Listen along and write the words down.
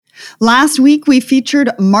Last week, we featured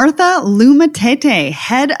Martha Lumatete,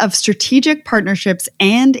 Head of Strategic Partnerships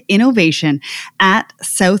and Innovation at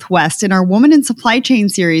Southwest in our Woman in Supply Chain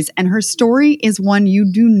series, and her story is one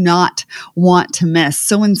you do not want to miss.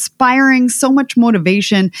 So inspiring, so much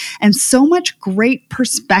motivation, and so much great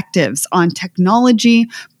perspectives on technology,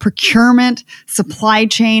 procurement, supply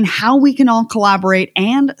chain, how we can all collaborate,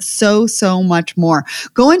 and so much more.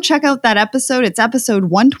 Go and check out that episode. It's episode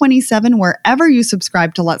 127, wherever you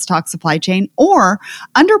subscribe to Let's Talk Supply Chain, or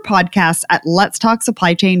under podcasts at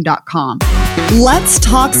letstalksupplychain.com. Let's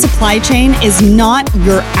Talk Supply Chain is not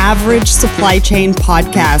your average supply chain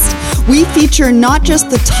podcast. We feature not just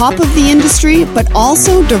the top of the industry, but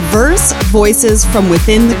also diverse voices from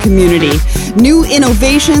within the community, new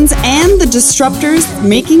innovations, and the disruptors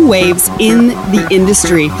making waves in the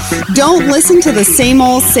industry. Don't listen to the same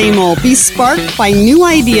old. Be sparked by new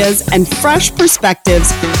ideas and fresh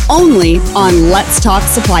perspectives only on Let's Talk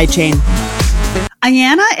Supply Chain.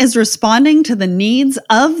 Ayana is responding to the needs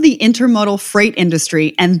of the intermodal freight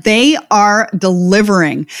industry, and they are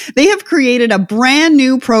delivering. They have created a brand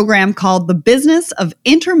new program called The Business of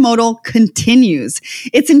Intermodal Continues.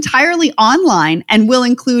 It's entirely online and will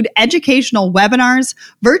include educational webinars,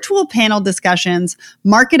 virtual panel discussions,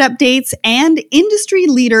 market updates, and industry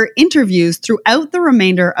leader interviews throughout the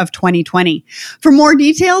remainder of 2020. For more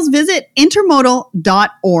details, visit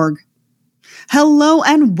intermodal.org. Hello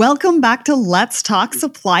and welcome back to Let's Talk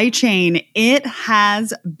Supply Chain. It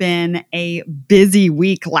has been a busy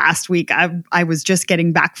week last week. I was just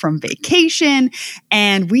getting back from vacation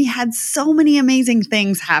and we had so many amazing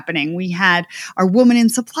things happening. We had our Woman in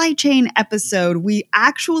Supply Chain episode. We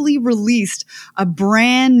actually released a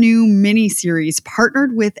brand new mini series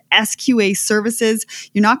partnered with SQA Services.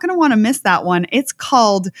 You're not going to want to miss that one. It's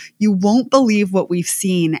called You Won't Believe What We've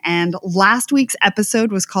Seen. And last week's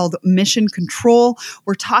episode was called Mission Control.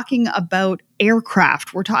 We're talking about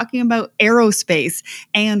aircraft. We're talking about aerospace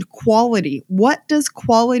and quality. What does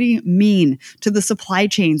quality mean to the supply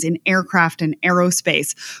chains in aircraft and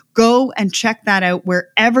aerospace? Go and check that out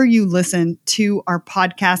wherever you listen to our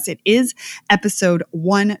podcast. It is episode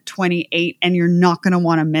 128, and you're not going to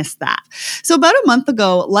want to miss that. So about a month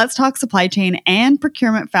ago, Let's Talk Supply Chain and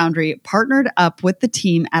Procurement Foundry partnered up with the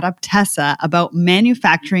team at Optessa about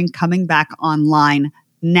manufacturing coming back online.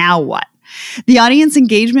 Now what? The audience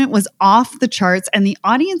engagement was off the charts, and the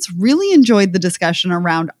audience really enjoyed the discussion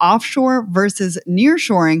around offshore versus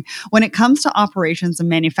nearshoring when it comes to operations and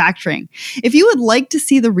manufacturing. If you would like to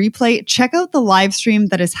see the replay, check out the live stream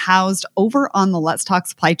that is housed over on the Let's Talk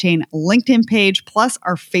Supply Chain LinkedIn page, plus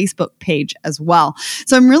our Facebook page as well.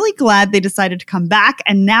 So I'm really glad they decided to come back,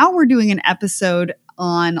 and now we're doing an episode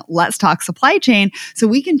on Let's Talk Supply Chain so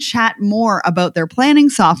we can chat more about their planning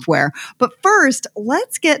software. But first,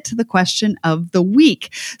 let's get to the question of the week.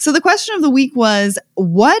 So the question of the week was,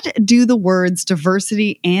 what do the words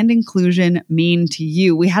diversity and inclusion mean to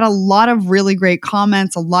you? We had a lot of really great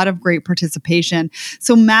comments, a lot of great participation.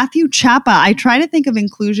 So Matthew Chapa, I try to think of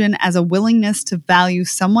inclusion as a willingness to value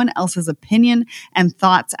someone else's opinion and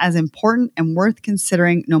thoughts as important and worth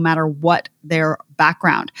considering no matter what their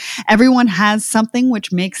background. Everyone has something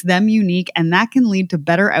which makes them unique, and that can lead to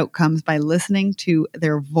better outcomes by listening to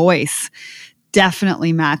their voice.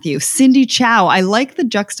 Definitely, Matthew. Cindy Chow, I like the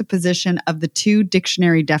juxtaposition of the two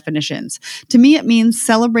dictionary definitions. To me, it means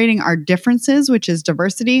celebrating our differences, which is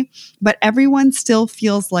diversity, but everyone still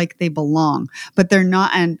feels like they belong, but they're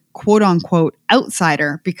not an quote unquote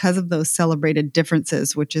outsider because of those celebrated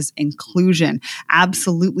differences, which is inclusion.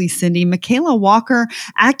 Absolutely, Cindy. Michaela Walker,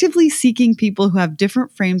 actively seeking people who have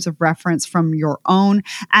different frames of reference from your own,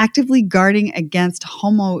 actively guarding against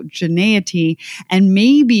homogeneity, and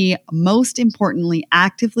maybe most importantly,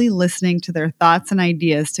 actively listening to their thoughts and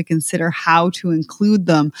ideas to consider how to include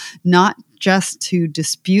them, not just to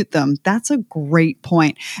dispute them. That's a great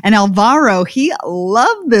point. And Alvaro, he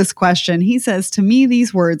loved this question. He says, to me,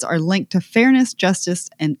 these words are linked to fairness, justice,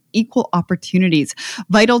 and equal opportunities,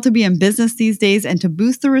 vital to be in business these days and to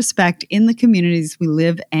boost the respect in the communities we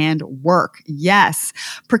live and work. Yes.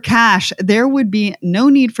 Prakash, there would be no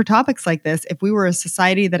need for topics like this if we were a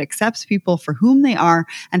society that accepts people for whom they are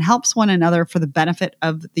and helps one another for the benefit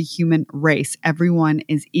of the human race. Everyone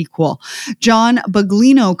is equal. John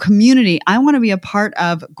Baglino, community. I want to be a part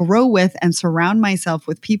of, grow with, and surround myself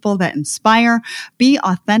with people that inspire, be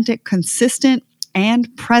authentic, consistent,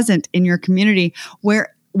 and present in your community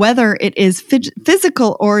where whether it is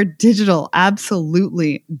physical or digital.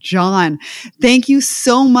 Absolutely, John. Thank you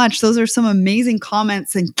so much. Those are some amazing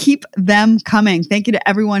comments, and keep them coming. Thank you to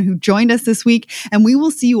everyone who joined us this week. And we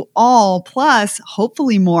will see you all, plus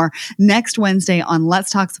hopefully more, next Wednesday on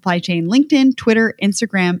Let's Talk Supply Chain, LinkedIn, Twitter,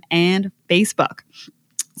 Instagram, and Facebook.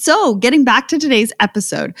 So, getting back to today's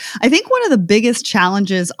episode, I think one of the biggest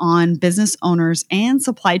challenges on business owners and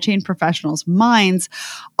supply chain professionals' minds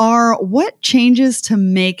are what changes to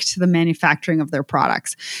make to the manufacturing of their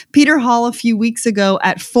products. Peter Hall, a few weeks ago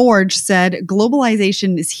at Forge, said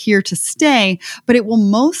globalization is here to stay, but it will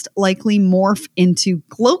most likely morph into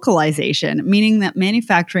glocalization, meaning that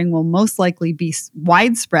manufacturing will most likely be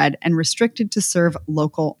widespread and restricted to serve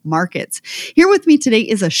local markets. Here with me today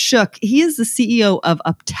is Ashok. He is the CEO of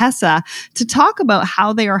Uptesa, to talk about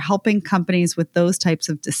how they are helping companies with those types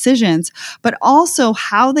of decisions, but also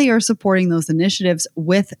how they are supporting those initiatives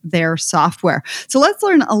with their software. So let's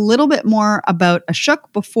learn a little bit more about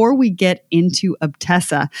Ashok before we get into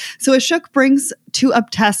Uptesa. So Ashok brings to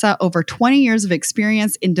Uptesa over 20 years of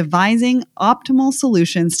experience in devising optimal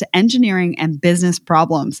solutions to engineering and business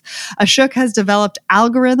problems. Ashok has developed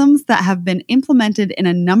algorithms that have been implemented in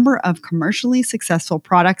a number of commercially successful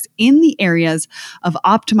products in the areas of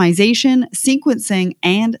optimization, sequencing,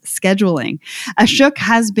 and scheduling. Ashok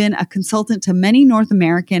has been a consultant to many North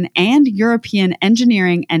American and European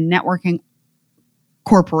engineering and networking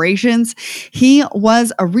corporations. He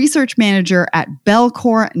was a research manager at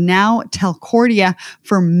Bellcore, now Telcordia,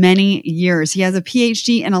 for many years. He has a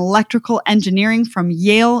PhD in electrical engineering from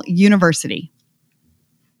Yale University.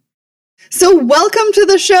 So welcome to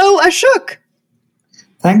the show, Ashok.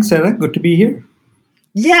 Thanks, Sarah. Good to be here.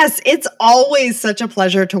 Yes, it's always such a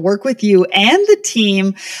pleasure to work with you and the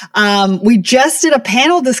team. We just did a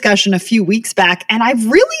panel discussion a few weeks back, and I've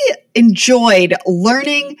really enjoyed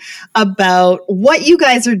learning about what you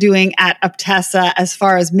guys are doing at Uptesa as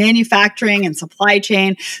far as manufacturing and supply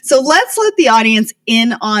chain. So let's let the audience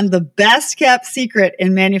in on the best kept secret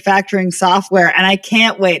in manufacturing software, and I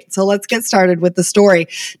can't wait. So let's get started with the story.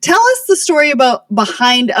 Tell us the story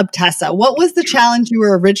behind Uptesa. What was the challenge you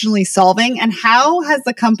were originally solving, and how has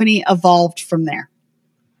the company evolved from there?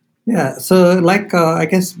 Yeah, so like I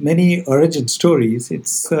guess many origin stories,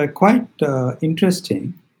 it's quite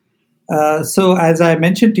interesting. So as I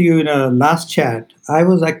mentioned to you in a last chat, I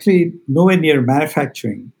was actually nowhere near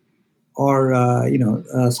manufacturing or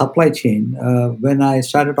supply chain when I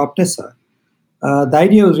started Uptesa. The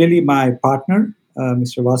idea was really my partner,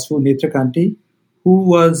 Mr. Vasu Netrakanti, who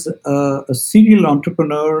was a serial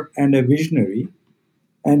entrepreneur and a visionary,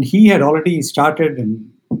 and he had already started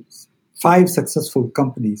in 5 successful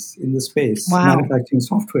companies in the space, manufacturing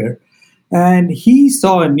software, and he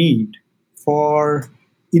saw a need for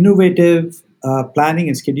innovative planning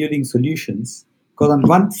and scheduling solutions, because on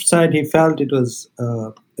one side he felt it was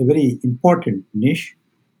a very important niche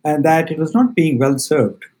and that it was not being well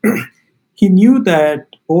served. He knew that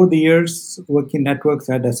over the years, Working Networks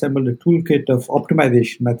had assembled a toolkit of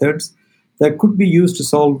optimization methods that could be used to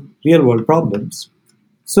solve real-world problems.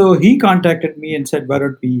 So he contacted me and said, why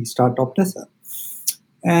don't we start Uptesa?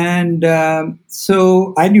 And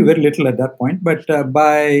so I knew very little at that point, but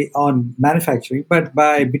on manufacturing. But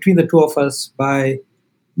between the two of us, by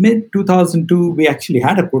mid 2002, we actually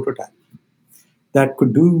had a prototype that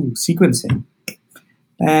could do sequencing.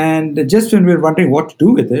 And just when we were wondering what to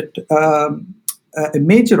do with it, a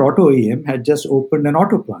major auto OEM had just opened an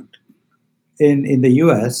auto plant in the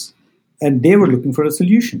US, and they were looking for a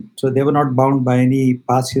solution. So they were not bound by any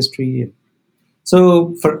past history.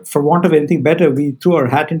 So for want of anything better, we threw our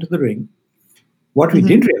hat into the ring. What we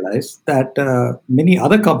did realize that many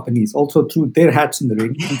other companies also threw their hats in the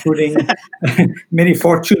ring, including many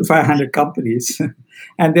Fortune 500 companies.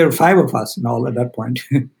 And there were 5 of us in all at that point.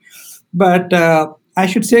 But I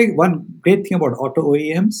should say one great thing about auto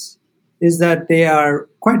OEMs is that they are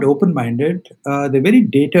quite open-minded. They're very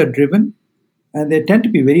data-driven, and they tend to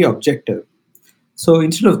be very objective. So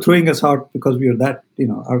instead of throwing us out because we were that,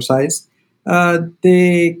 our size,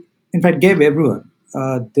 they, in fact, gave everyone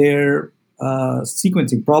their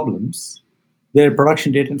sequencing problems, their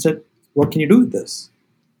production data, and said, what can you do with this?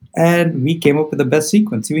 And we came up with the best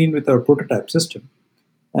sequence, even with our prototype system.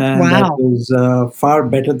 And that was far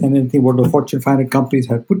better than anything what the Fortune 500 companies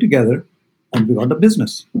had put together, and we got a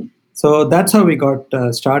business. So that's how we got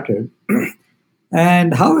started.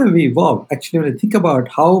 And how have we evolved? Actually, when I think about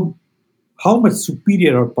how much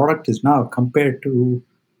superior our product is now compared to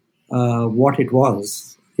what it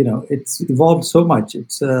was, it's evolved so much.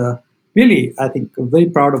 It's really, I think, very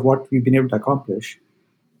proud of what we've been able to accomplish.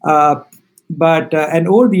 And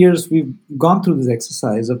over the years, we've gone through this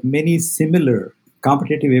exercise of many similar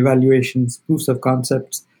competitive evaluations, proofs of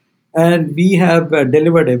concepts, and we have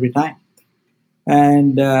delivered every time.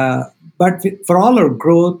 And but for all our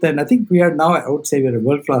growth, and I think we are now, I would say we're a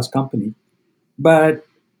world-class company, but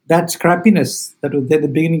that scrappiness that was there at the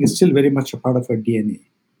beginning is still very much a part of our DNA,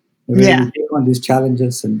 where we Yeah. take on these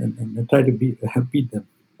challenges and try to beat them.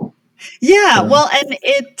 Yeah, So, well,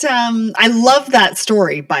 and I love that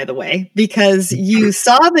story, by the way, because you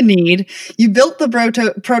saw the need, you built the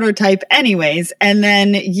prototype anyways, and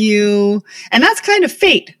then and that's kind of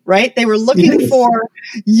fate, right? They were looking it is. for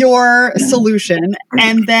your Yeah. solution,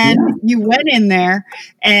 and then Yeah. you went in there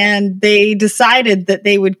and they decided that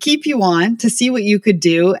they would keep you on to see what you could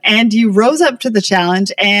do, and you rose up to the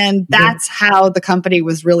challenge, and that's how the company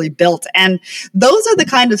was really built. And those are the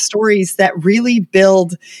kind of stories that really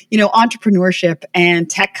build, entrepreneurship and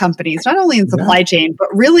tech companies, not only in supply chain, but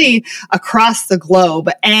really across the globe.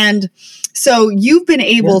 And so you've been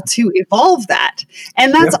able to evolve that.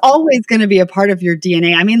 And that's always going to be a part of your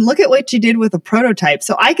DNA. I mean, look at what you did with a prototype.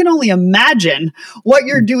 So I can only imagine what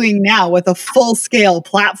you're doing now with a full scale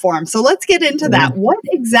platform. So let's get into that. What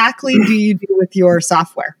exactly do you do with your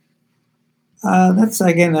software? That's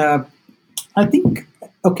again, I think,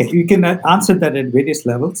 okay, you can answer that at various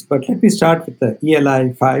levels, but let me start with the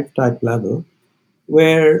ELI 5 type level,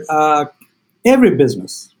 where every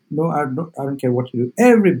business, I don't care what you do,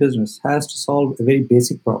 every business has to solve a very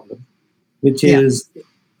basic problem, which is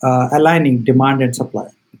aligning demand and supply.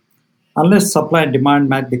 Unless supply and demand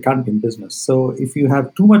match, they can't be in business. So if you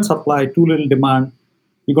have too much supply, too little demand,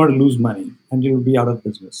 you're going to lose money and you'll be out of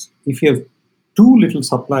business. If you have too little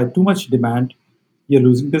supply, too much demand, you're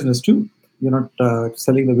losing business too. You're not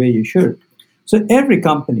selling the way you should. So every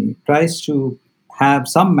company tries to have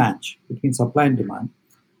some match between supply and demand.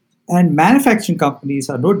 And manufacturing companies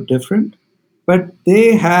are no different, but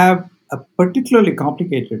they have a particularly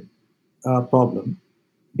complicated problem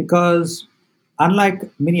because unlike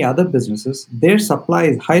many other businesses, their supply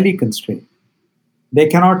is highly constrained. They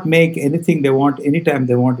cannot make anything they want, anytime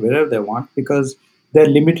they want, wherever they want, because they're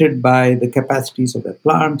limited by the capacities of their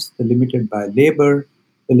plants, they're limited by labor,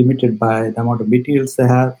 they're limited by the amount of materials they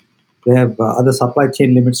have. They have other supply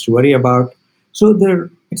chain limits to worry about. So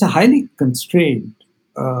it's a highly constrained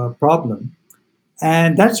problem.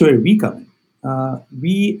 And that's where we come in.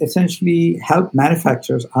 We essentially help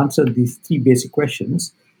manufacturers answer these three basic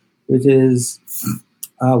questions, which is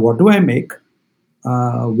what do I make,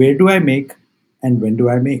 where do I make, and when do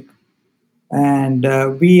I make? And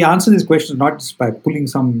we answer these questions not just by pulling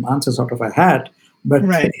some answers out of a hat, but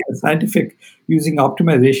scientific using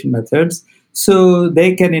optimization methods. So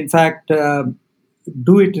they can, in fact,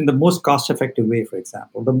 do it in the most cost-effective way, for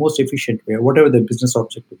example, the most efficient way, whatever their business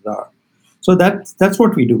objectives are. So that's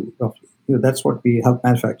what we do, roughly. That's what we help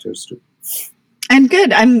manufacturers do. And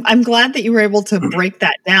good. I'm glad that you were able to break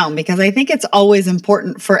that down, because I think it's always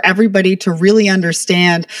important for everybody to really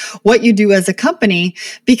understand what you do as a company,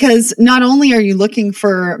 because not only are you looking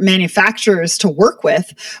for manufacturers to work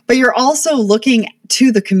with, but you're also looking to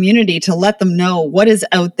the community to let them know what is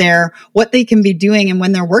out there, what they can be doing. And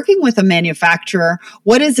when they're working with a manufacturer,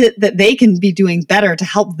 what is it that they can be doing better to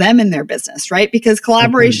help them in their business, right? Because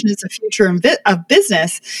collaboration is the future of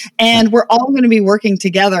business, and we're all going to be working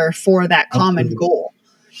together for that common goal.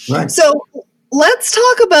 Right. So let's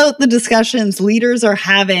talk about the discussions leaders are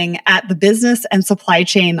having at the business and supply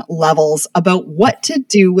chain levels about what to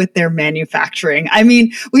do with their manufacturing. I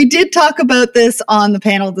mean, we did talk about this on the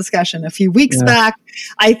panel discussion a few weeks back.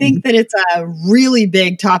 I think that it's a really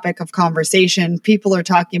big topic of conversation. People are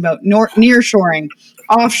talking about nearshoring,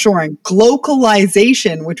 offshoring,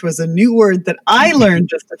 glocalization, which was a new word that I learned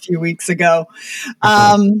just a few weeks ago.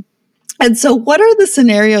 And so what are the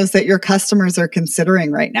scenarios that your customers are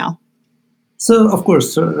considering right now? So, of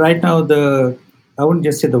course, right now, I wouldn't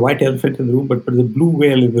just say the white elephant in the room, but the blue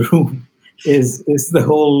whale in the room is the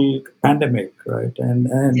whole pandemic, right? And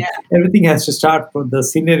everything has to start, the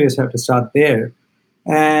scenarios have to start there.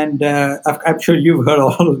 And I'm sure you've heard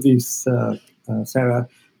all of these, Sarah,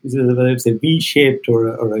 whether it's a V-shaped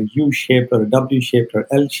or a U-shaped or a W-shaped or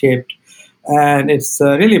L-shaped. And it's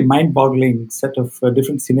a really mind-boggling set of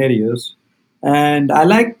different scenarios. And I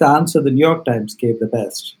like the answer the New York Times gave the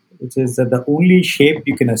best, which is that the only shape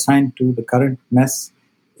you can assign to the current mess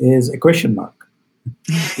is a question mark,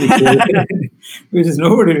 which is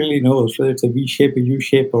nobody really knows whether it's a V shape, a U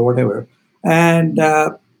shape, or whatever. And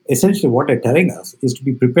essentially what they're telling us is to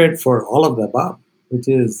be prepared for all of the above, which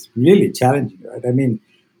is really challenging, right? I mean,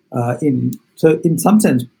 in some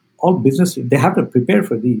sense, all businesses, they have to prepare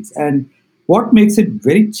for these. And what makes it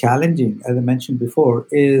very challenging, as I mentioned before,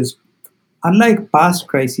 is unlike past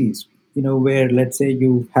crises, where let's say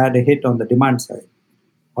you had a hit on the demand side,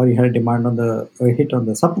 or you had a demand on a hit on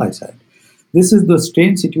the supply side. This is those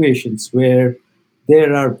strange situations where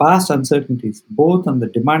there are vast uncertainties both on the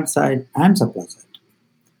demand side and supply side.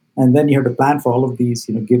 And then you have to plan for all of these,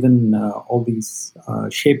 given all these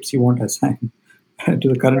shapes you want to assign to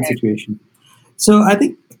the current Right. situation. So I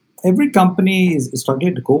think every company is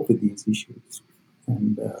struggling to cope with these issues,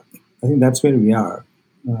 and I think that's where we are.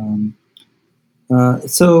 Um,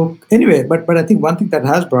 so anyway, but I think one thing that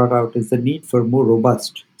has brought out is the need for more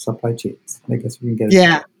robust supply chains. I guess we can get into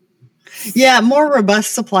Yeah. that. Yeah, more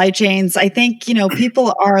robust supply chains. I think,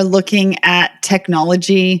 people are looking at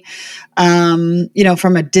technology,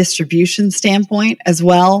 from a distribution standpoint as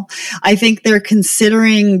well. I think they're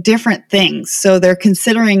considering different things. So they're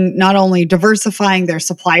considering not only diversifying their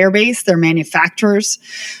supplier base, their manufacturers,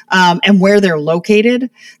 and where they're located,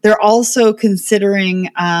 they're also considering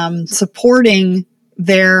supporting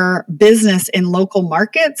their business in local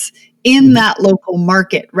markets in Mhm. that local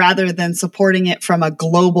market rather than supporting it from a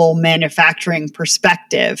global manufacturing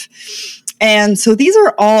perspective. And so these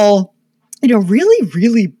are all really,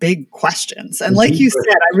 really big questions. And The like deep you said,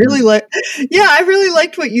 questions. I really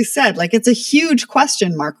liked what you said. Like it's a huge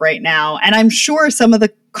question mark right now. And I'm sure some of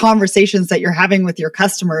the conversations that you're having with your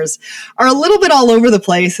customers are a little bit all over the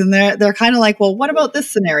place. And they're kind of like, well, what about this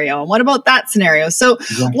scenario? And what about that scenario? So what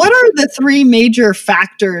Exactly. are the three major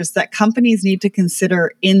factors that companies need to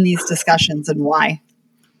consider in these discussions and why?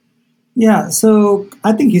 Yeah, so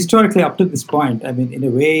I think historically up to this point, I mean, in a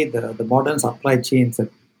way, the modern supply chains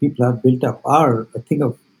that people have built up are a thing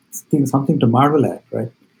something to marvel at,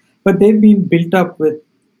 right? But they've been built up with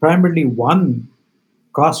primarily one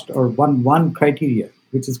cost or one criteria,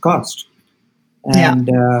 which is cost, Yeah.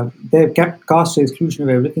 and they've kept cost to exclusion of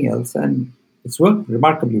everything else, and it's worked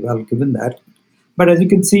remarkably well given that. But as you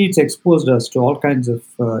can see, it's exposed us to all kinds of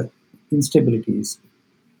instabilities.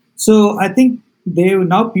 So I think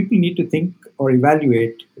now people need to think or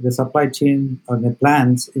evaluate the supply chain or their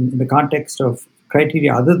plans in the context of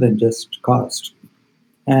criteria other than just cost.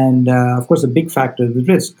 And of course, a big factor is the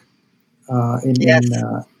risk. In Yes.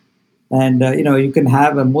 and you can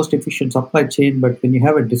have a most efficient supply chain, but when you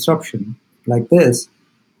have a disruption like this,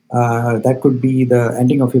 that could be the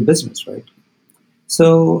ending of your business, right? So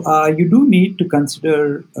you do need to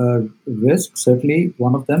consider risk, certainly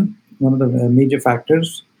one of them, one of the major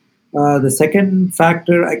factors. The second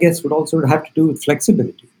factor, I guess, would also have to do with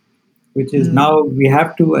flexibility, which is Mm, now we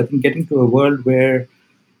have to, I think, get into a world where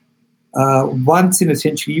once in a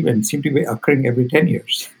century events seem to be occurring every 10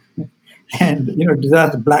 years. And,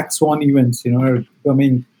 disaster, black swan events, are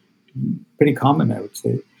becoming pretty common, I would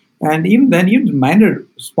say. And even then, even minor,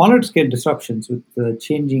 smaller scale disruptions with the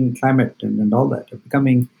changing climate and all that are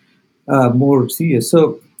becoming more serious.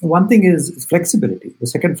 So one thing is flexibility. The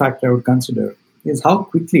second factor I would consider is how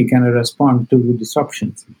quickly can I respond to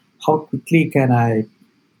disruptions? How quickly can I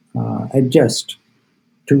adjust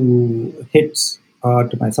to hits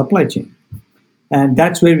to my supply chain? And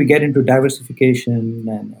that's where we get into diversification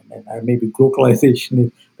and maybe globalization,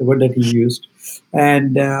 is the word that he used,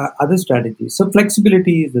 and other strategies. So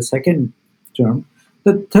flexibility is the second term.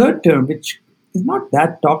 The third term, which is not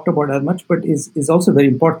that talked about as much, but is also very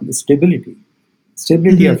important, is stability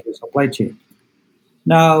mhm. of your supply chain.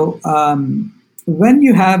 Now, when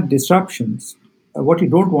you have disruptions, what you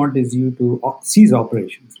don't want is you to cease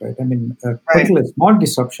operations, right? I mean, a Right. particular small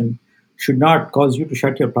disruption should not cause you to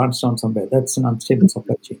shut your plants down somewhere. That's an unstable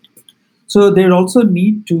supply chain. So they also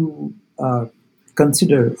need to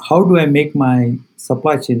consider how do I make my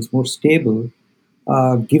supply chains more stable,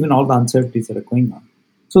 given all the uncertainties that are going on.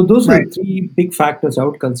 So those are Right. the three big factors I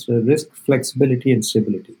would consider: risk, flexibility, and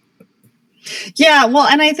stability. Yeah, well,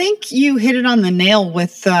 and I think you hit it on the nail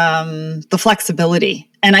with the flexibility.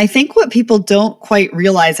 And I think what people don't quite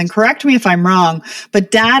realize, and correct me if I'm wrong,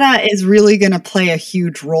 but data is really going to play a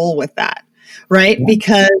huge role with that, right? Yeah.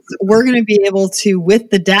 Because we're going to be able to,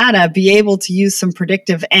 with the data, be able to use some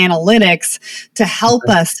predictive analytics to help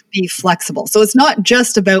Okay. us be flexible. So it's not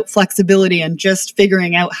just about flexibility and just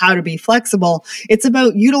figuring out how to be flexible. It's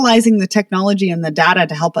about utilizing the technology and the data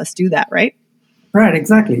to help us do that, right? Right,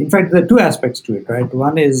 exactly. In fact, there are two aspects to it, right?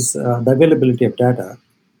 One is the availability of data.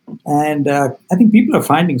 And I think people are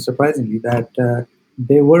finding, surprisingly, that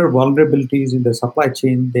there were vulnerabilities in the supply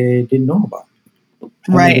chain they didn't know about. And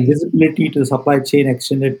the Right. visibility to the supply chain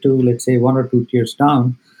extended to, let's say, one or two tiers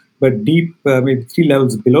down, but deep, maybe three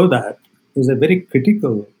levels below that, is a very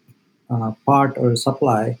critical part or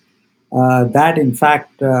supply that, in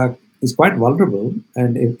fact, is quite vulnerable.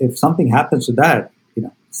 And if something happens to that,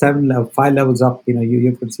 five levels up,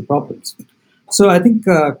 you could see problems. So I think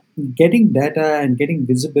getting data and getting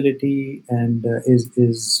visibility and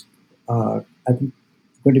is I think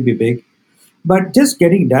going to be big. But just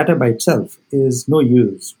getting data by itself is no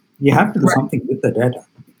use. You have to do something with the data.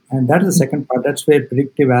 And that is the second part. That's where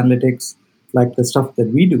predictive analytics, like the stuff that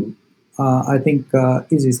we do, I think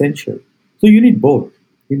is essential. So you need both.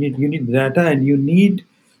 You need the data, and you need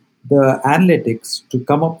the analytics to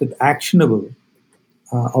come up with actionable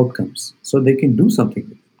outcomes, so they can do something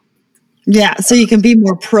with it. Yeah, so you can be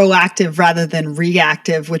more proactive rather than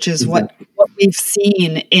reactive, which is Exactly. what we've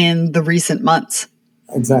seen in the recent months.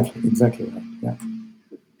 Exactly right. Yeah.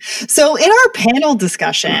 So, in our panel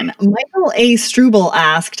discussion, Michael A. Struble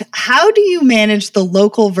asked, how do you manage the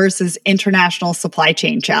local versus international supply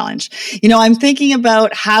chain challenge? I'm thinking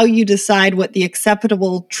about how you decide what the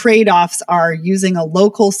acceptable trade-offs are using a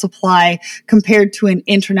local supply compared to an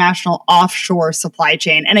international offshore supply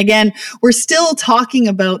chain. And again, we're still talking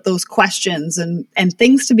about those questions and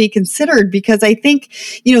things to be considered, because I think,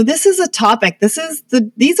 this is a topic. These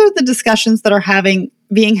are the discussions that are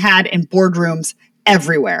being had in boardrooms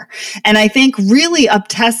everywhere. And I think really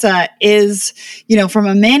Uptesa is, from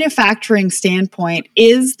a manufacturing standpoint,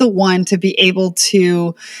 is the one to be able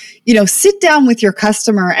to, sit down with your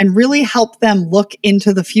customer and really help them look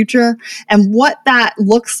into the future and what that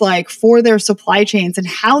looks like for their supply chains and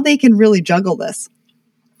how they can really juggle this.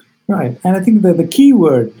 Right. And I think the key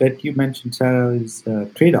word that you mentioned, Sarah, is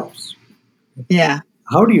trade-offs. Yeah.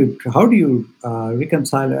 How do you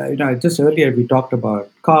reconcile? Just earlier we talked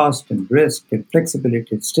about cost and risk and flexibility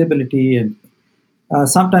and stability, and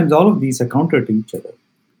sometimes all of these are counter to each other,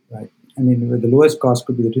 right? I mean, the lowest cost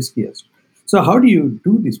could be the riskiest. So how do you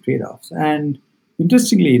do these trade-offs? And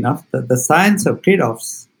interestingly enough, the science of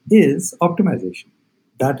trade-offs is optimization.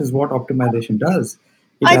 That is what optimization does.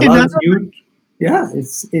 It I did not allows know. you, yeah.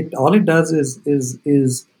 All it does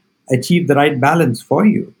is achieve the right balance for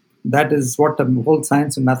you. That is what the whole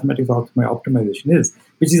science and mathematics of optimization is,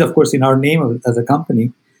 which is, of course, in our name as a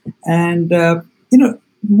company. And,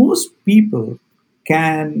 most people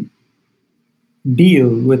can deal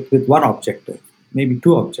with one objective, maybe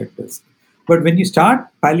two objectives. But when you start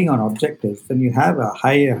piling on objectives, then you have a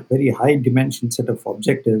very high dimension set of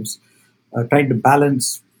objectives, trying to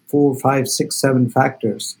balance 4, 5, 6, 7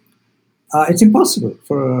 factors. It's impossible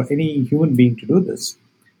for any human being to do this.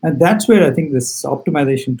 And that's where I think this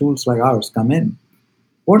optimization tools like ours come in.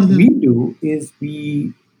 What we do is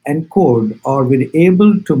we encode, or we're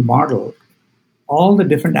able to model all the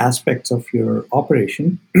different aspects of your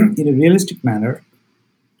operation in a realistic manner.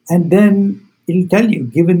 And then it'll tell you,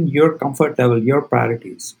 given your comfort level, your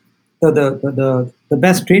priorities, the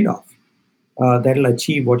best trade-off that'll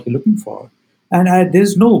achieve what you're looking for. And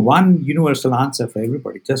there's no one universal answer for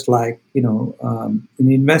everybody. Just like, in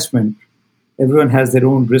investment, everyone has their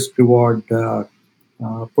own risk-reward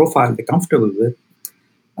profile they're comfortable with.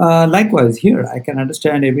 Likewise, here, I can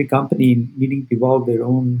understand every company needing to evolve their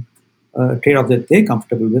own trade-off that they're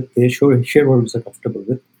comfortable with, their shareholders are comfortable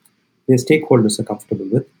with, their stakeholders are comfortable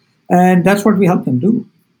with. And that's what we help them do.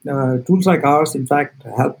 Tools like ours, in fact,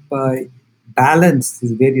 help balance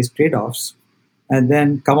these various trade-offs and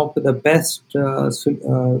then come up with the best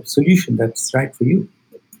solution that's right for you.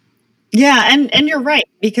 Yeah, and you're right,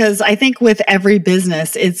 because I think with every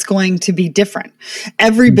business, it's going to be different.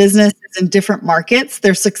 Every business is in different markets.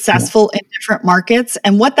 They're successful in different markets.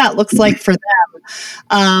 And what that looks like for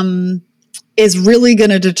them is really going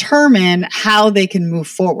to determine how they can move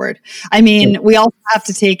forward. I mean, we also have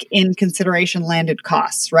to take in consideration landed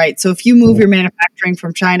costs, right? So if you move your manufacturing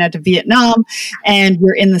from China to Vietnam and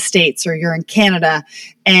you're in the States or you're in Canada,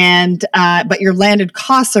 and but your landed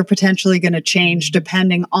costs are potentially going to change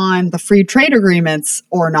depending on the free trade agreements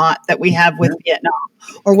or not that we have with Vietnam,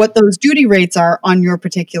 or what those duty rates are on your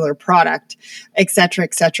particular product, et cetera,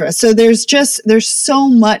 et cetera. So there's so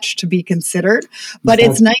much to be considered, but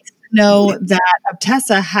it's nice know that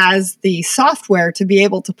Uptesa has the software to be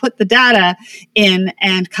able to put the data in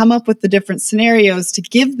and come up with the different scenarios to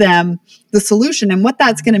give them the solution and what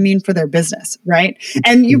that's going to mean for their business, right?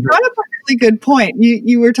 And you brought up a really good point.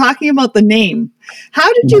 You were talking about the name. How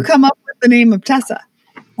did you come up with the name Uptesa?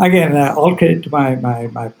 Again, all credit to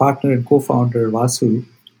my partner and co-founder, Vasu.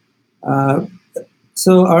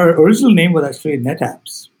 So our original name was actually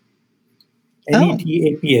NetApps.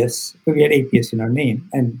 NETAPS. So we had APS in our name,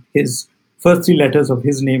 and his first 3 letters of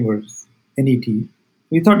his name was NET.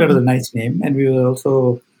 We thought that was a nice name, and we were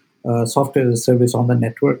also software as a service on the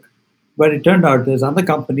network. But it turned out there's another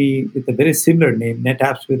company with a very similar name,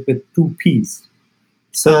 NetApps, with 2 Ps.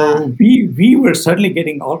 So we were certainly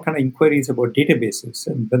getting all kind of inquiries about databases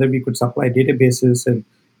and whether we could supply databases and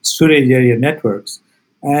storage area networks.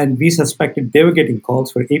 And we suspected they were getting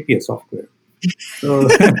calls for APS software. So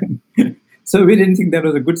So we didn't think that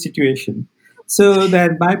was a good situation. So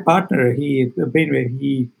then my partner, Brainwave,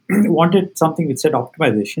 he wanted something which said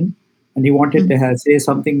optimization, and he wanted to have, say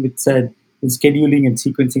something which said scheduling and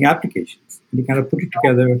sequencing applications. And he kind of put it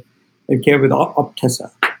together and came with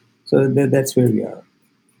Optessa. So that's where we are.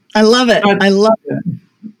 I love it. But, I love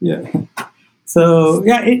yeah, yeah. So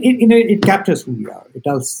yeah, it captures who we are. It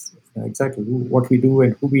tells exactly what we do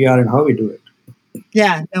and who we are and how we do it.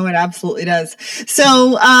 Yeah, no, it absolutely does.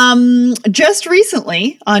 So, just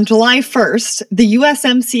recently, on July 1st, the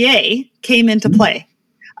USMCA came into play.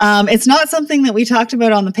 It's not something that we talked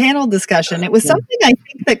about on the panel discussion. It was something I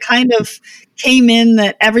think that kind of came in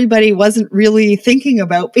that everybody wasn't really thinking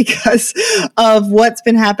about because of what's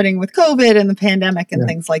been happening with COVID and the pandemic and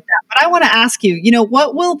things like that. But I want to ask you,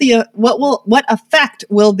 what effect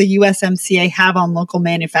will the USMCA have on local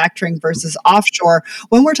manufacturing versus offshore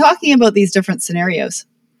when we're talking about these different scenarios?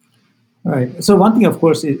 Right. So one thing, of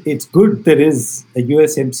course, it's good there is a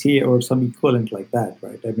USMCA or some equivalent like that,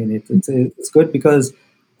 right? I mean, it's good because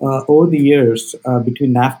over the years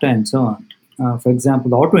between NAFTA and so on, for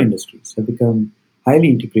example, the auto industries have become highly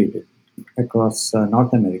integrated across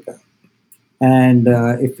North America. And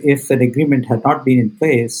if an agreement had not been in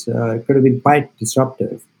place, it could have been quite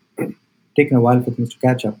disruptive, taken a while for things to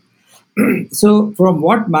catch up. So, from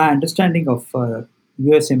what my understanding of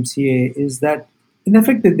USMCA is that, in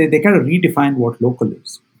effect, they kind of redefine what local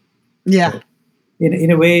is. Yeah. Right?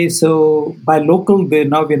 In a way, so by local, we're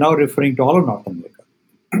now referring to all of North America,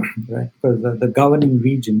 right? Because the governing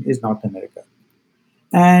region is North America.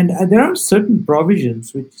 And there are certain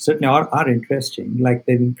provisions which certainly are interesting, like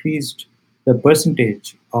they've increased the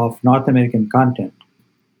percentage of North American content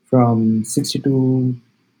from 62.5%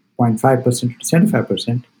 to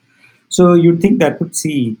 75%. So you'd think that would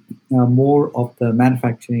see more of the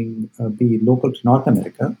manufacturing be local to North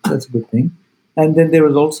America. That's a good thing. And then there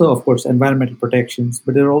was also, of course, environmental protections,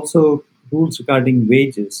 but there are also rules regarding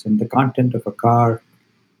wages and the content of a car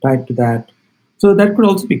tied to that. So that could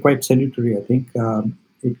also be quite salutary, I think.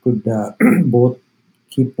 It could both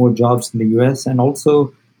keep more jobs in the US and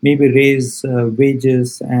also maybe raise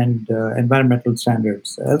wages and environmental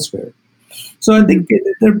standards elsewhere. So I think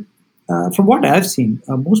from what I've seen,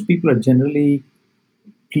 most people are generally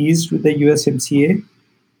pleased with the USMCA,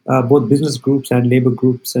 both business groups and labor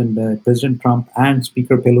groups, and President Trump and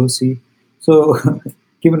Speaker Pelosi. So,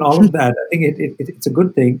 given all of that, I think it's a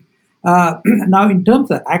good thing. Now, in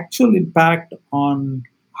terms of actual impact on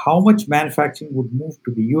how much manufacturing would move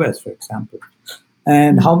to the US, for example,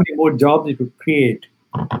 and how many more jobs it would create,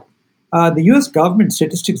 the US government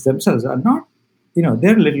statistics themselves are not,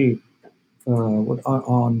 they're a little,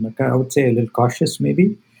 I would say, a little cautious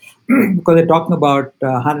maybe, because they're talking about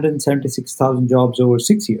 176,000 jobs over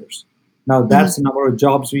 6 years. Now, that's the number of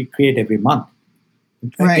jobs we create every month,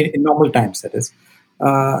 in normal times, that is.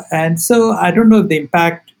 And so I don't know if the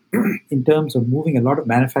impact in terms of moving a lot of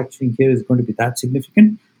manufacturing here is going to be that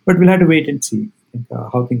significant, but we'll have to wait and see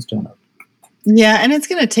how things turn out. Yeah, and it's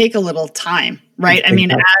going to take a little time, right? I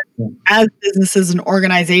mean, as businesses and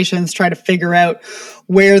organizations try to figure out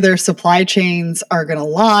where their supply chains are going to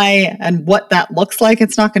lie and what that looks like,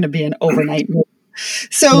 it's not going to be an overnight move.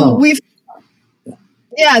 So we've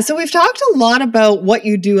talked a lot about what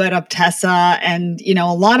you do at Optessa and,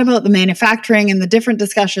 a lot about the manufacturing and the different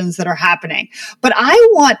discussions that are happening. But I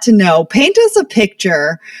want to know, paint us a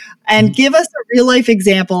picture and give us a real life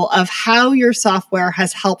example of how your software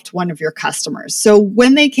has helped one of your customers. So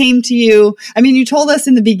when they came to you, I mean, you told us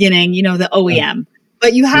in the beginning, the OEM,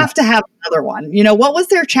 but you have to have another one. What was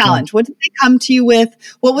their challenge? What did they come to you with?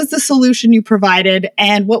 What was the solution you provided?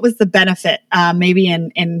 And what was the benefit, maybe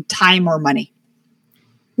in time or money?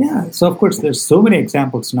 Yeah, so of course, there's so many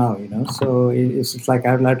examples now, so it's just like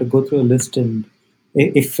I'd like to go through a list and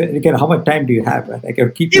if again, how much time do you have, right? I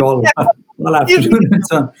can keep you all afternoon and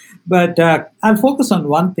so on. But I'll focus on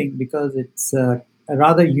one thing because it's a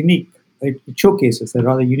rather unique, it showcases a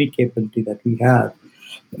rather unique capability that we have.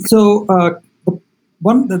 So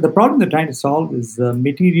the problem they're trying to solve is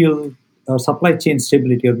material supply chain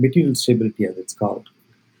stability or material stability as it's called.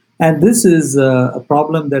 And this is a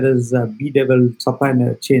problem that has bedeviled supply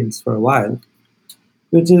chains for a while,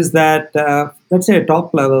 which is that, let's say a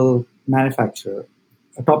top-level manufacturer,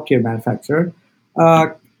 a top-tier manufacturer,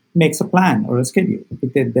 makes a plan or a schedule,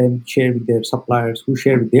 which they then share with their suppliers, who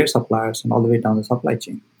share with their suppliers, and all the way down the supply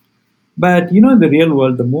chain. But, in the real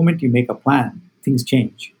world, the moment you make a plan, things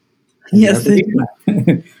change. Yes,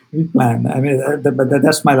 replan. I mean,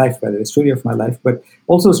 that's my life, by the way, story of my life, but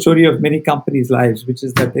also a story of many companies' lives, which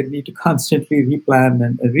is that they need to constantly replan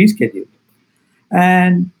and reschedule.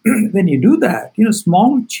 And when you do that,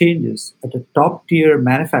 small changes at a top-tier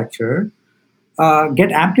manufacturer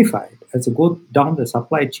get amplified as they go down the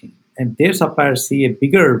supply chain, and their suppliers see a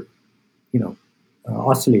bigger,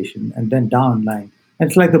 oscillation, and then down line. And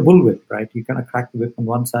it's like the bullwhip, right? You kind of crack the whip on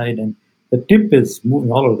one side, and the tip is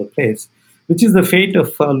moving all over the place, which is the fate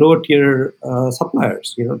of lower tier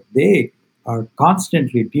suppliers. They are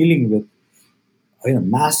constantly dealing with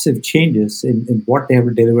massive changes in what they have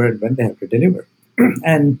to deliver and when they have to deliver,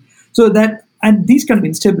 and these kind of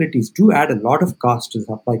instabilities do add a lot of cost to the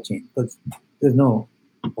supply chain, because there's no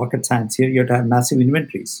rocket science here. You have to have massive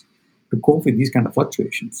inventories to cope with these kind of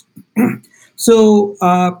fluctuations. So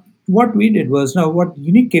what we did was, now what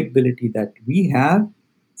unique capability that we have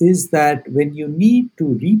is that when you need to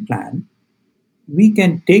replan, we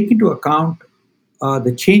can take into account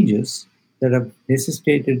the changes that have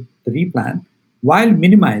necessitated the replan while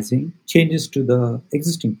minimizing changes to the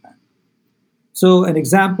existing plan. So an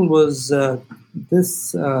example was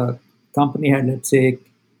this company had, let's say,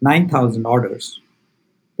 9,000 orders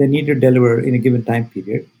they need to deliver in a given time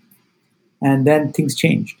period, and then things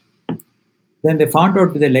changed. Then they found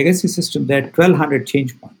out with the legacy system they had 1,200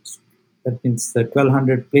 change points. That means that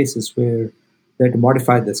 1,200 places where they had to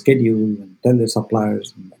modify the schedule and tell their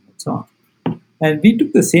suppliers and so on. And we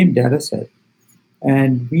took the same data set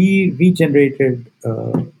and we regenerated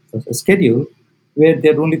a schedule where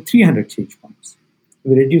there are only 300 change points.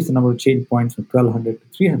 We reduced the number of change points from 1,200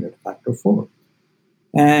 to 300, a factor of 4.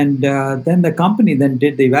 And then the company then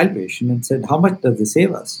did the evaluation and said, how much does this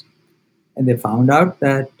save us? And they found out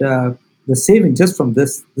that the saving just from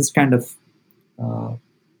this kind of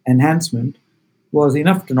enhancement was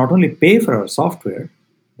enough to not only pay for our software,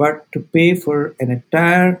 but to pay for an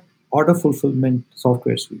entire order fulfillment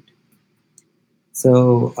software suite.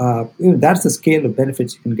 So that's the scale of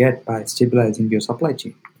benefits you can get by stabilizing your supply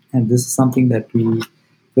chain. And this is something that we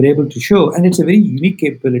were able to show. And it's a very unique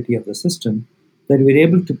capability of the system that we're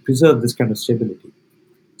able to preserve this kind of stability.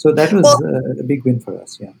 So that was a big win for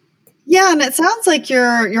us, yeah. Yeah, and it sounds like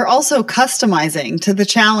you're also customizing to the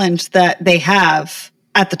challenge that they have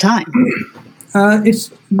at the time.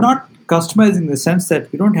 It's not customizing in the sense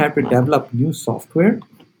that we don't have to develop new software.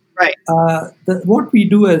 Right. What we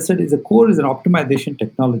do, as I said, is the core is an optimization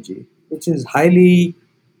technology, which is very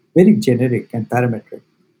generic and parametric.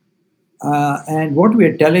 And what we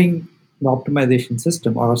are telling the optimization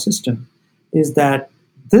system or our system is that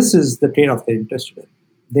this is the trade-off they're interested in.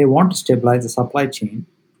 They want to stabilize the supply chain,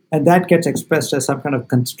 and that gets expressed as some kind of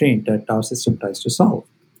constraint that our system tries to solve.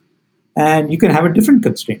 And you can have a different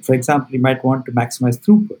constraint. For example, you might want to maximize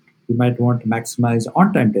throughput. You might want to maximize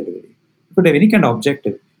on-time delivery. You could have any kind of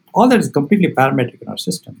objective. All that is completely parametric in our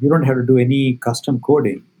system. You don't have to do any custom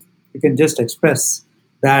coding. You can just express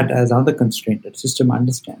that as another constraint that the system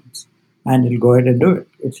understands, and it'll go ahead and do it.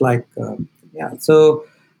 It's like, So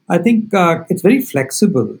I think it's very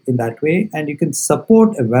flexible in that way, and you can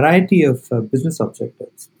support a variety of business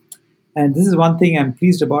objectives. And this is one thing I'm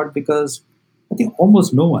pleased about, because I think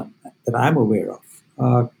almost no one that I'm aware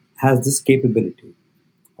of has this capability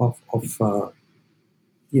of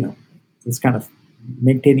this kind of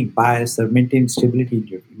maintaining bias or maintaining stability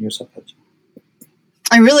in your supply chain.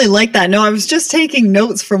 I really like that. No, I was just taking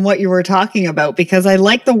notes from what you were talking about, because I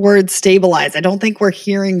like the word stabilize. I don't think we're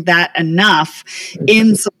hearing that enough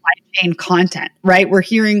in supply chain content, right? We're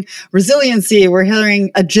hearing resiliency, we're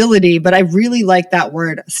hearing agility, but I really like that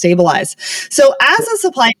word stabilize. So as a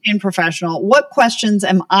supply chain professional, what questions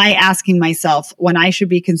am I asking myself when I should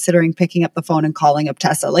be considering picking up the phone and calling up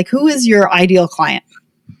Tessa? Like, who is your ideal client?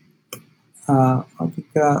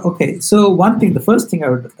 Okay, so one thing, the first thing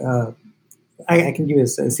I can give a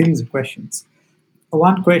series of questions.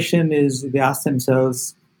 One question is, they ask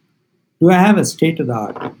themselves, do I have a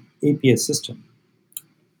state-of-the-art APS system?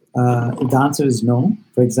 If the answer is no,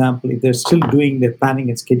 for example, if they're still doing their planning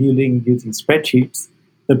and scheduling using spreadsheets,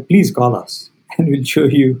 then please call us and we'll show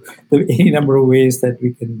you any number of ways that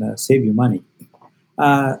we can save you money.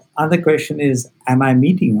 Another question is, am I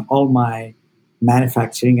meeting all my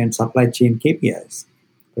manufacturing and supply chain KPIs?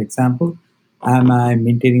 For example, am I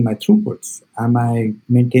maintaining my throughputs? Am I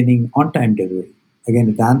maintaining on-time delivery? Again,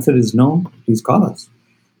 if the answer is no, please call us.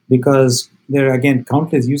 Because there are, again,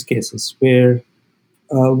 countless use cases where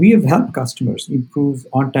we have helped customers improve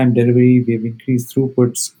on-time delivery, we have increased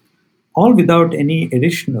throughputs, all without any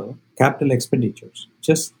additional capital expenditures,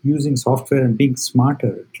 just using software and being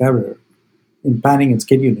smarter, cleverer in planning and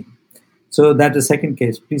scheduling. So that's the second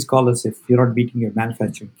case. Please call us if you're not meeting your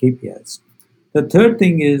manufacturing KPIs. The third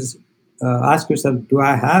thing is, ask yourself, do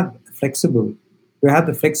I have the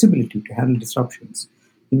flexibility to handle disruptions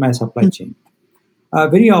in my supply chain?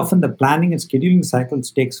 Very often the planning and scheduling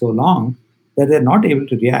cycles take so long that they're not able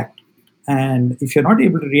to react. And if you're not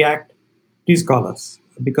able to react, please call us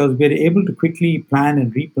because we're able to quickly plan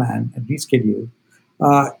and replan and reschedule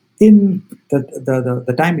in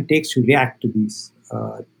the time it takes to react to these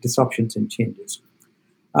disruptions and changes.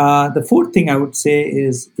 The fourth thing I would say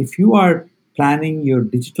is if you are planning your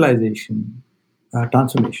digitalization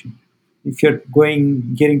transformation, if you're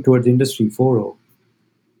getting towards Industry 4.0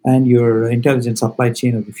 and your intelligent supply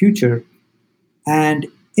chain of the future, and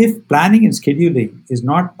if planning and scheduling is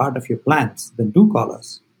not part of your plans, then do call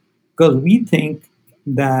us because we think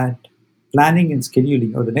that planning and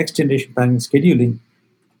scheduling, or the next generation planning and scheduling,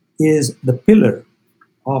 is the pillar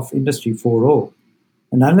of Industry 4.0.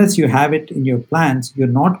 And unless you have it in your plans, you're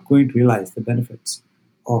not going to realize the benefits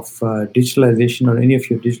of digitalization or any of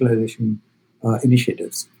your digitalization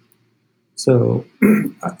initiatives. So,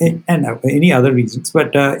 and any other reasons.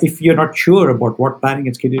 But if you're not sure about what planning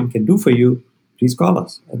and scheduling can do for you, please call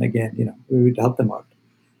us. And again, we would help them out.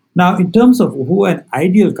 Now, in terms of who an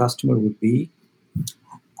ideal customer would be,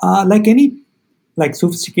 like any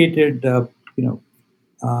sophisticated,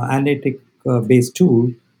 analytic based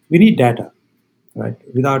tool, we need data, right?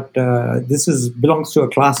 Without this is belongs to a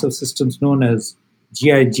class of systems known as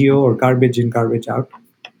GIGO, or garbage in, garbage out.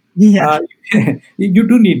 Yeah. You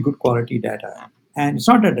do need good quality data, and it's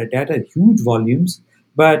not that the data is huge volumes,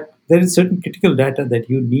 but there is certain critical data that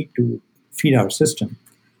you need to feed our system.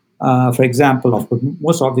 For example, of course,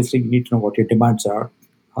 most obviously, you need to know what your demands are.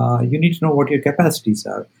 You need to know what your capacities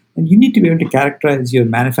are, and you need to be able to characterize your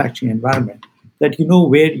manufacturing environment, that you know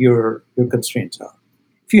where your constraints are.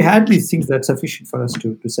 If you had these things, that's sufficient for us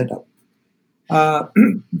to set up.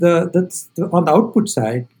 On the output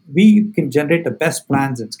side, we can generate the best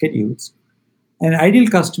plans and schedules. An ideal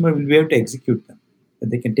customer will be able to execute them. That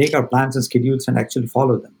they can take our plans and schedules and actually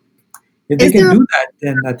follow them. If they Is can there do that,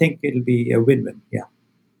 then I think it'll be a win-win. Yeah.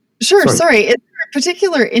 Sure, Sorry. sorry. Is there a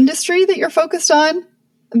particular industry that you're focused on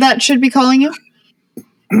that should be calling you?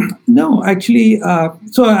 No, actually,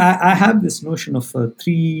 so I have this notion of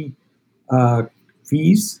three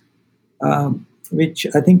V's, which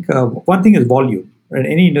I think one thing is volume, right?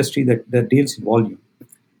 Any industry that deals in volume.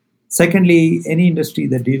 Secondly, any industry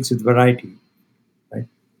that deals with variety, right?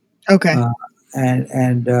 Okay.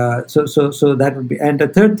 So that would be, and the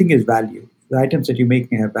third thing is value. The items that you're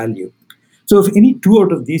making have value. So if any two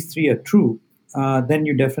out of these three are true, then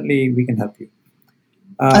we can help you.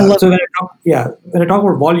 I love So when I talk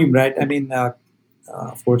about volume, right? I mean,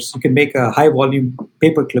 of course, you can make a high volume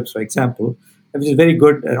paper clips, for example, which is very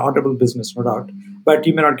good and audible business, no doubt. But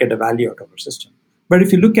you may not get a value out of our system. But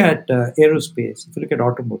if you look at aerospace, if you look at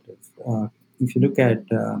automotive, if you look at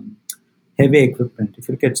heavy equipment, if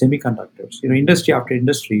you look at semiconductors, industry after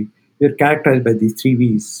industry, we're characterized by these three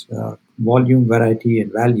V's: volume, variety,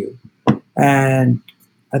 and value. And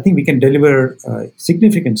I think we can deliver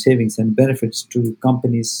significant savings and benefits to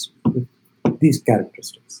companies with these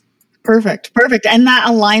characteristics. Perfect. Perfect. And that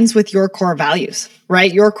aligns with your core values,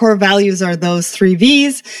 right? Your core values are those three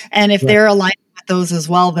V's. And if they're aligned with those as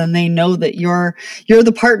well, then they know that you're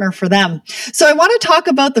the partner for them. So I want to talk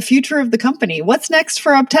about the future of the company. What's next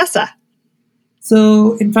for Optessa?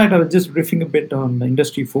 So, in fact, I was just riffing a bit on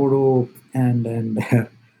Industry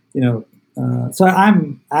 4.0 so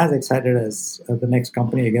I'm as excited as the next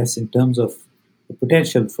company, I guess, in terms of the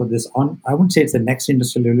potential for this. I wouldn't say it's the next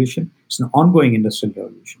industrial revolution; it's an ongoing industrial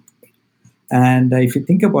revolution. And if you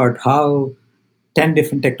think about how 10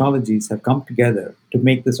 different technologies have come together to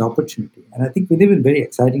make this opportunity, and I think we live in very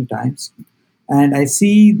exciting times. And I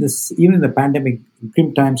see this even in the pandemic,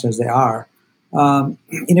 grim times as they are,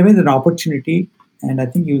 in a way, an opportunity. And I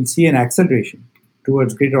think you will see an acceleration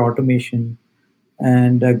towards greater automation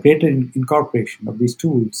and greater incorporation of these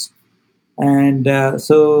tools. And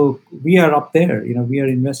so we are up there. We are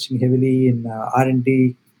investing heavily in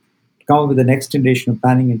R&D to come up with the next generation of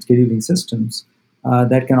planning and scheduling systems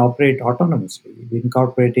that can operate autonomously. We're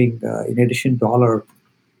incorporating, in addition to all our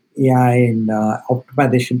AI and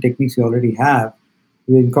optimization techniques we already have,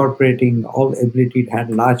 we're incorporating all the ability to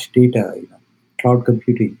handle large data, cloud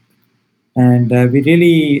computing. And we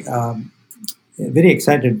really very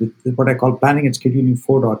excited with what I call planning and scheduling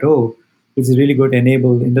 4.0, which is really going to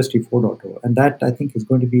enable Industry 4.0. And that, I think, is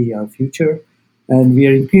going to be our future. And we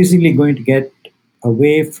are increasingly going to get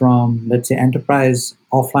away from, let's say, enterprise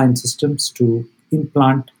offline systems to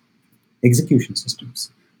in-plant execution systems.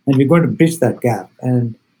 And we're going to bridge that gap.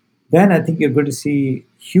 And then I think you're going to see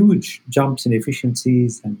huge jumps in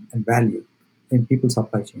efficiencies and value in people's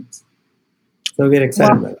supply chains. So we're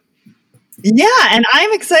excited about it. Yeah, and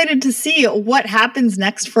I'm excited to see what happens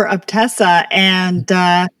next for Uptesa and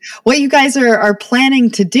what you guys are planning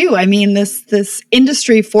to do. I mean, this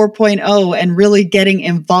industry 4.0 and really getting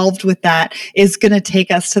involved with that is going to take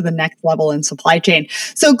us to the next level in supply chain.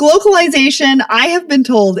 So globalization, I have been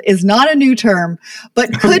told, is not a new term,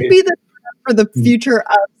 but could be the for the future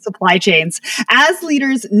of supply chains. As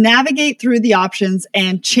leaders navigate through the options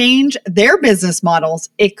and change their business models,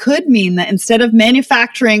 it could mean that instead of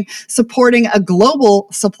manufacturing supporting a global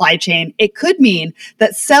supply chain, it could mean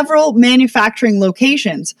that several manufacturing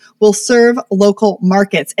locations will serve local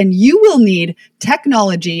markets, and you will need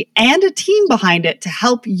technology and a team behind it to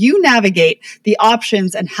help you navigate the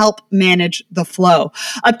options and help manage the flow.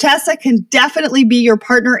 Uptesa can definitely be your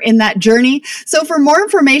partner in that journey. So for more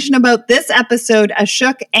information about this episode,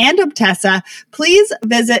 Ashok and Uptesa, please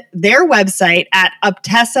visit their website at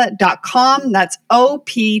uptesa.com. That's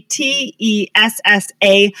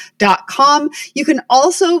OPTESSA.com. You can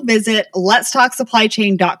also visit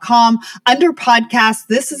letstalksupplychain.com. Under podcasts,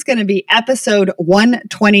 this is going to be episode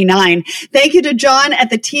 129. Thank you to John at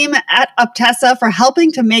the team at Uptesa for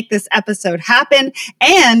helping to make this episode happen,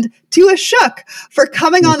 and to Ashok for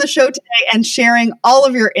coming on the show today and sharing all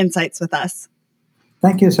of your insights with us.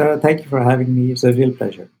 Thank you, Sarah. Thank you for having me. It's a real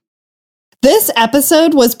pleasure. This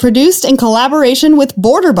episode was produced in collaboration with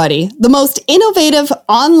Border Buddy, the most innovative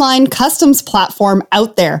online customs platform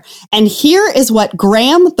out there. And here is what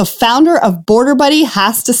Graham, the founder of Border Buddy,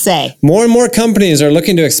 has to say. More and more companies are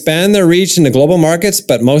looking to expand their reach into global markets,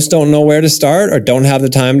 but most don't know where to start or don't have the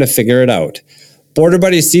time to figure it out. Border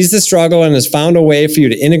Buddy sees the struggle and has found a way for you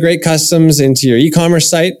to integrate customs into your e-commerce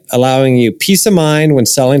site, allowing you peace of mind when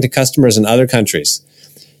selling to customers in other countries.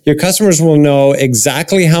 Your customers will know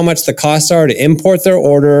exactly how much the costs are to import their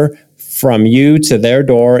order from you to their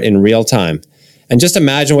door in real time. And just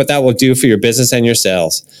imagine what that will do for your business and your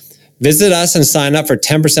sales. Visit us and sign up for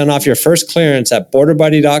 10% off your first clearance at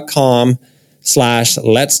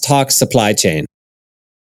borderbuddy.com/letstalksupplychain.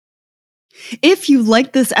 If you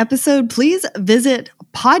liked this episode, please visit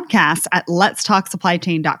podcasts at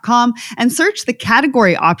letstalksupplychain.com and search the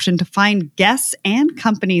category option to find guests and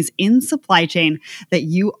companies in supply chain that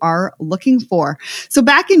you are looking for. So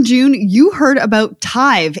back in June, you heard about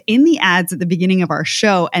Tive in the ads at the beginning of our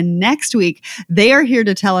show. And next week, they are here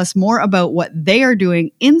to tell us more about what they are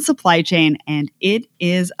doing in supply chain. And it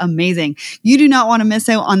is amazing. You do not want to miss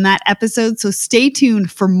out on that episode. So stay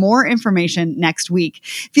tuned for more information next week.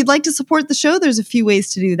 If you'd like to support the show, there's a few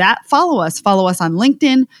ways to do that. Follow us on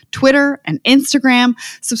LinkedIn, Twitter, and Instagram.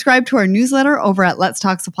 Subscribe to our newsletter over at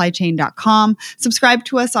letstalksupplychain.com. Subscribe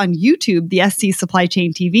to us on YouTube, the SC Supply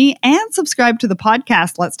Chain TV, and subscribe to the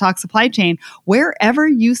podcast, Let's Talk Supply Chain, wherever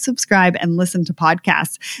you subscribe and listen to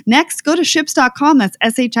podcasts. Next, go to ships.com. That's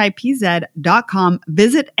shipz.com.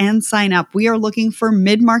 Visit and sign up. We are looking for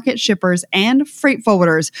mid-market shippers and freight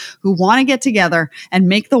forwarders who want to get together and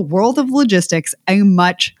make the world of logistics a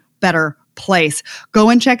much better place. Go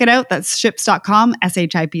and check it out. That's ships.com,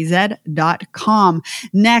 shipz.com.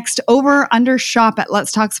 Next, over under shop at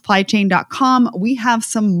letstalksupplychain.com, we have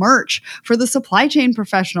some merch for the supply chain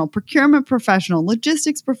professional, procurement professional,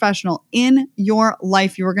 logistics professional in your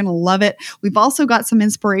life. You are going to love it. We've also got some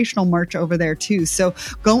inspirational merch over there too. So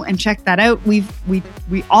go and check that out. We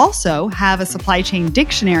also have a supply chain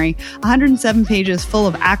dictionary, 107 pages full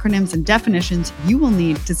of acronyms and definitions you will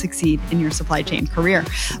need to succeed in your supply chain career.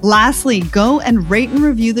 Lastly, go and rate and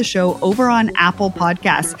review the show over on Apple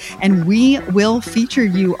Podcasts, and we will feature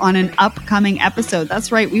you on an upcoming episode.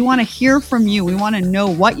 That's right. We want to hear from you. We want to know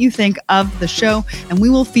what you think of the show, and we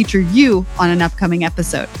will feature you on an upcoming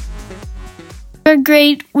episode. Have a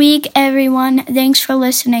great week, everyone. Thanks for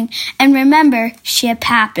listening. And remember, ship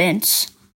happens.